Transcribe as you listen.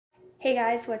Hey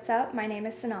guys, what's up? My name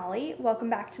is Sonali. Welcome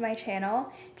back to my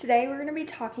channel. Today we're going to be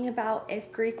talking about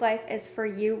if Greek life is for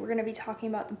you. We're going to be talking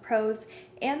about the pros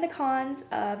and the cons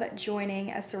of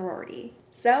joining a sorority.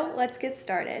 So let's get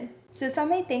started. So some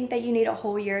may think that you need a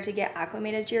whole year to get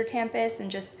acclimated to your campus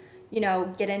and just,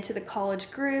 get into the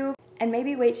college groove and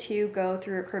maybe wait to go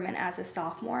through recruitment as a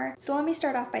sophomore. So let me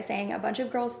start off by saying a bunch of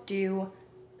girls do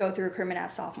go through recruitment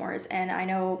as sophomores, and I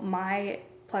know my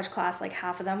pledge class, like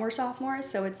half of them were sophomores,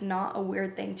 so it's not a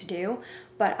weird thing to do,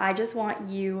 but I just want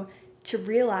you to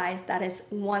realize that it's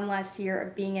one less year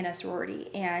of being in a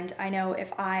sorority. And I know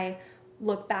if I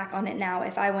look back on it now,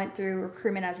 if I went through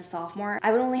recruitment as a sophomore,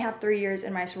 I would only have 3 years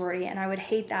in my sorority, and I would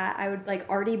hate that. I would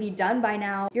already be done by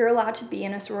now. You're allowed to be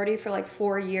in a sorority for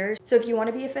 4 years. So if you want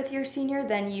to be a 5th year senior,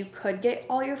 then you could get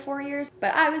all your 4 years.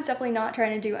 But I was definitely not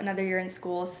trying to do another year in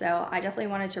school, so I definitely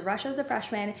wanted to rush as a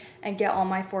freshman and get all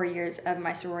my 4 years of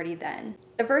my sorority then.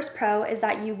 The first pro is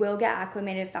that you will get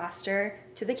acclimated faster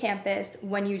to the campus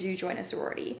when you do join a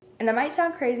sorority. And that might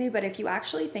sound crazy, but if you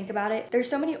actually think about it, there's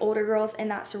so many older girls in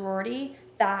that sorority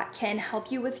that can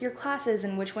help you with your classes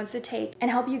and which ones to take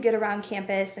and help you get around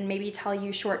campus and maybe tell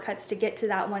you shortcuts to get to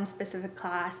that one specific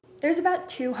class. There's about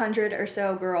 200 or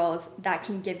so girls that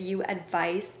can give you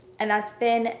advice, and that's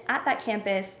been at that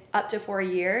campus up to 4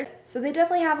 years. So they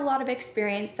definitely have a lot of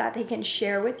experience that they can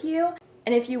share with you.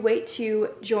 And if you wait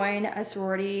to join a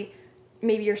sorority,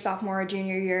 maybe your sophomore or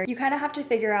junior year, you kind of have to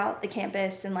figure out the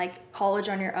campus and college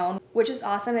on your own, which is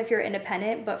awesome if you're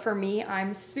independent. But for me,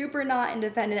 I'm super not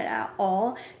independent at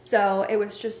all. So it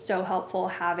was just so helpful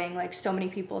having so many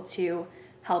people to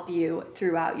help you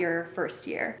throughout your first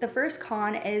year. The first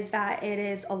con is that it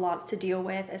is a lot to deal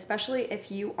with, especially if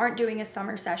you aren't doing a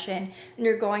summer session and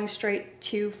you're going straight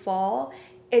to fall.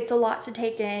 It's a lot to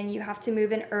take in. You have to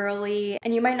move in early,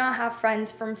 and you might not have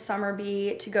friends from Summer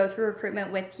B to go through recruitment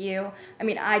with you. I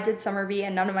mean, I did Summer B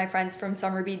and none of my friends from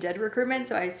Summer B did recruitment,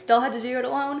 so I still had to do it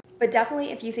alone. But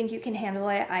definitely, if you think you can handle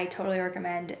it, I totally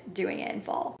recommend doing it in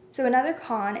fall. So another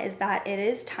con is that it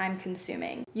is time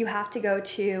consuming. You have to go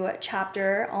to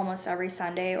chapter almost every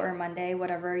Sunday or Monday,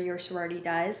 whatever your sorority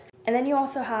does. And then you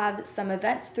also have some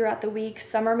events throughout the week.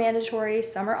 Some are mandatory,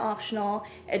 some are optional.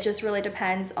 It just really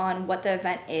depends on what the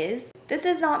event is. This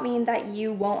does not mean that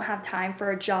you won't have time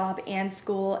for a job and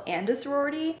school and a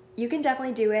sorority. You can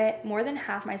definitely do it. More than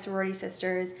half my sorority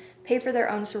sisters pay for their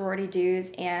own sorority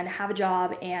dues and have a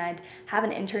job and have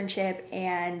an internship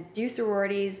and do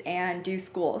sororities and do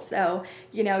school. So,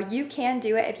 you can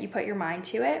do it if you put your mind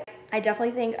to it. I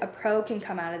definitely think a pro can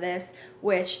come out of this,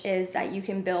 which is that you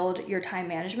can build your time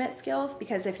management skills,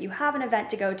 because if you have an event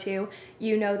to go to,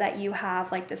 you know that you have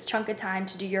this chunk of time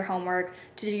to do your homework,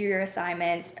 to do your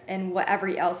assignments, and whatever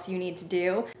else you need to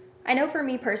do. I know for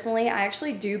me personally, I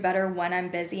actually do better when I'm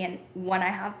busy and when I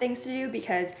have things to do,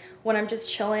 because when I'm just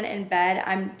chilling in bed,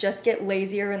 I'm just get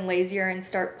lazier and lazier and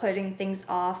start putting things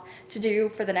off to do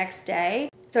for the next day.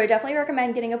 So I definitely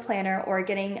recommend getting a planner or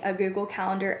getting a Google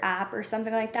Calendar app or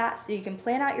something like that, so you can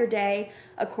plan out your day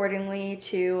accordingly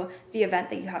to the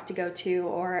event that you have to go to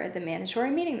or the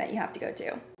mandatory meeting that you have to go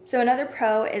to. So another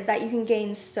pro is that you can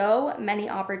gain so many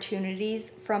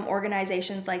opportunities from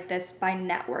organizations like this by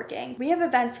networking. We have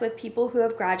events with people who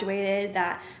have graduated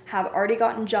that have already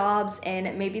gotten jobs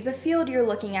in maybe the field you're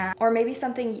looking at, or maybe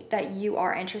something that you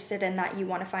are interested in that you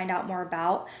want to find out more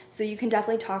about. So you can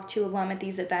definitely talk to alum at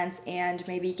these events and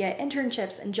maybe get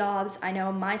internships and jobs. I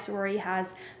know my sorority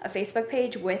has a Facebook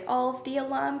page with all of the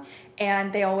alum,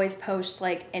 and they always post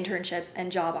internships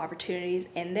and job opportunities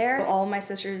in there. So all of my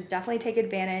sisters definitely take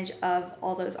advantage of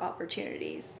all those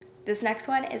opportunities. This next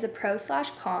one is a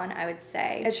pro/con, I would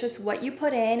say. It's just what you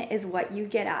put in is what you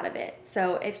get out of it.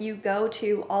 So if you go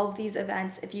to all of these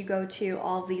events, if you go to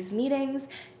all of these meetings,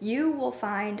 you will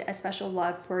find a special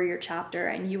love for your chapter,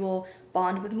 and you will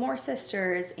bond with more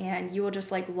sisters, and you will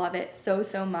just love it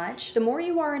so much. The more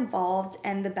you are involved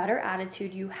and the better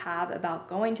attitude you have about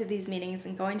going to these meetings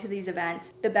and going to these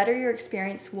events, the better your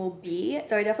experience will be.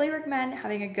 So I definitely recommend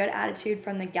having a good attitude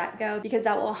from the get-go, because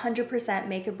that will 100%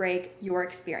 make or break your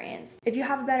experience. If you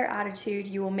have a better attitude,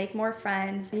 you will make more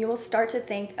friends, and you will start to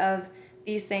think of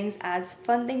these things as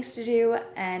fun things to do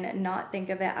and not think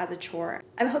of it as a chore.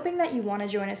 I'm hoping that you want to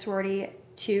join a sorority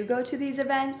to go to these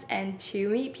events and to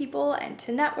meet people and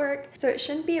to network, so it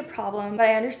shouldn't be a problem. But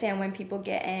I understand when people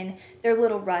get in their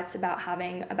little ruts about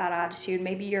having a bad attitude.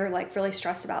 Maybe you're really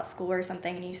stressed about school or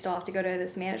something, and you still have to go to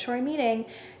this mandatory meeting,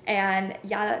 and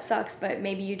yeah, that sucks, but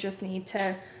maybe you just need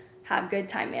to have good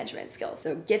time management skills.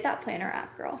 So get that planner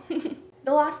app, girl.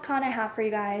 The last con I have for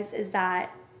you guys is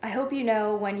that I hope you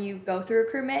know when you go through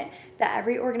recruitment that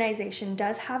every organization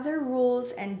does have their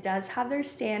rules and does have their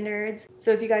standards.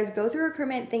 So if you guys go through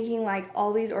recruitment thinking like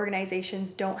all these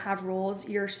organizations don't have rules,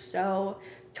 you're so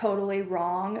totally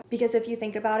wrong. Because if you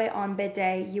think about it, on bid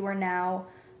day, you are now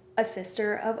a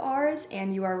sister of ours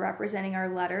and you are representing our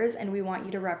letters, and we want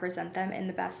you to represent them in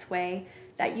the best way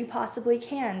that you possibly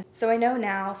can. So I know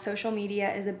now social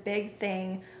media is a big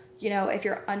thing. You know, if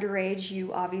you're underage,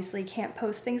 you obviously can't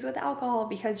post things with alcohol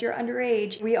because you're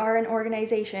underage. We are an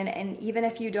organization, and even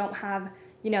if you don't have,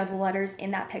 you know, the letters in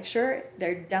that picture,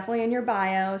 they're definitely in your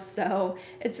bio. So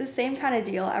it's the same kind of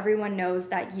deal. Everyone knows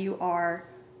that you are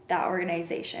that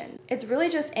organization. It's really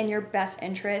just in your best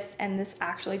interest, and this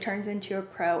actually turns into a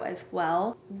pro as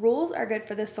well. Rules are good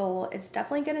for the soul. It's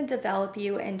definitely going to develop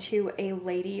you into a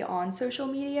lady on social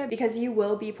media because you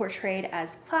will be portrayed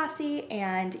as classy,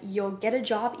 and you'll get a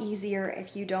job easier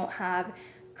if you don't have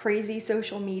crazy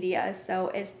social media. So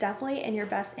it's definitely in your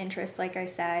best interest, like I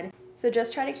said. So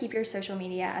just try to keep your social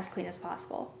media as clean as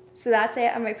possible. So that's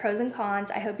it on my pros and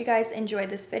cons. I hope you guys enjoyed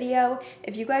this video.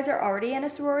 If you guys are already in a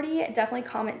sorority, definitely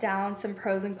comment down some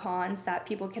pros and cons that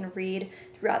people can read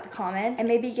throughout the comments and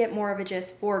maybe get more of a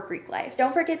gist for Greek life.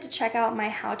 Don't forget to check out my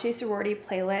How to Sorority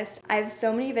playlist. I have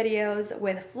so many videos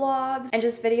with vlogs and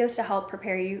just videos to help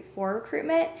prepare you for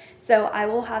recruitment. So I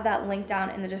will have that link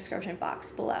down in the description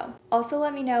box below. Also,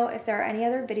 let me know if there are any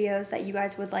other videos that you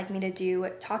guys would like me to do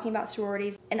talking about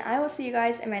sororities, and I will see you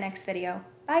guys in my next video.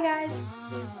 Bye guys!